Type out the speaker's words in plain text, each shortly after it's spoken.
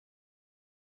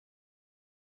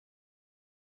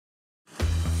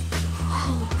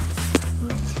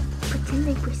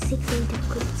think we're 6 8 to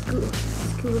quit school.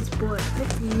 School's bored.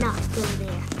 Let's not go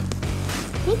there.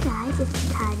 Hey guys,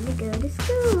 it's time to go to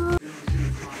school.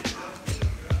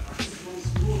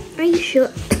 Are you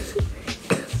sure?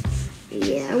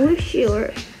 Yeah, we're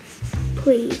sure.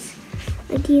 Please.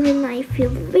 Adina and I feel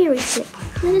very sick.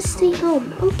 Let us stay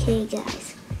home. Okay,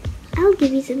 guys. I'll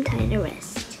give you some time to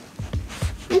rest.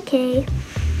 Okay.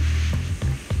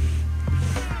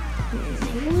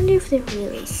 I wonder if they're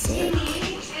really sick.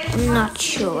 I'm not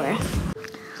sure.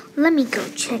 Let me go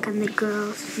check on the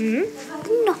girls. They're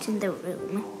not in the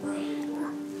room.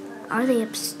 Are they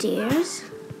upstairs?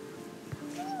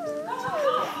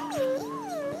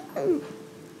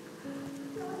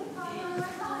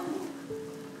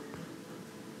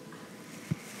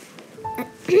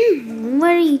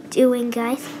 What are you doing,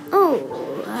 guys?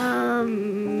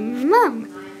 Mom.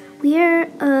 We're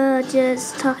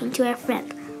just talking to our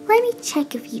friend. Let me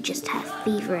check if you just have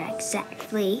fever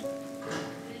exactly.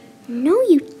 No,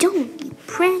 you don't, you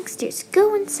pranksters.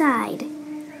 Go inside.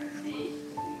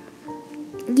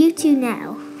 You two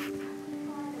now.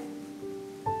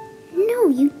 No,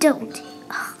 you don't.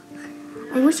 Ugh.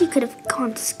 I wish you could have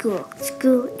gone to school.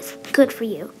 School is good for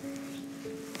you.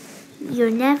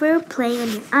 You're never playing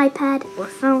on your iPad or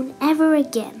phone ever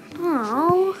again.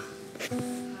 Oh.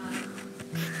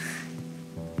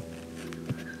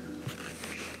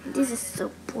 This is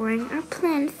so boring. Our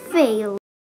plan failed.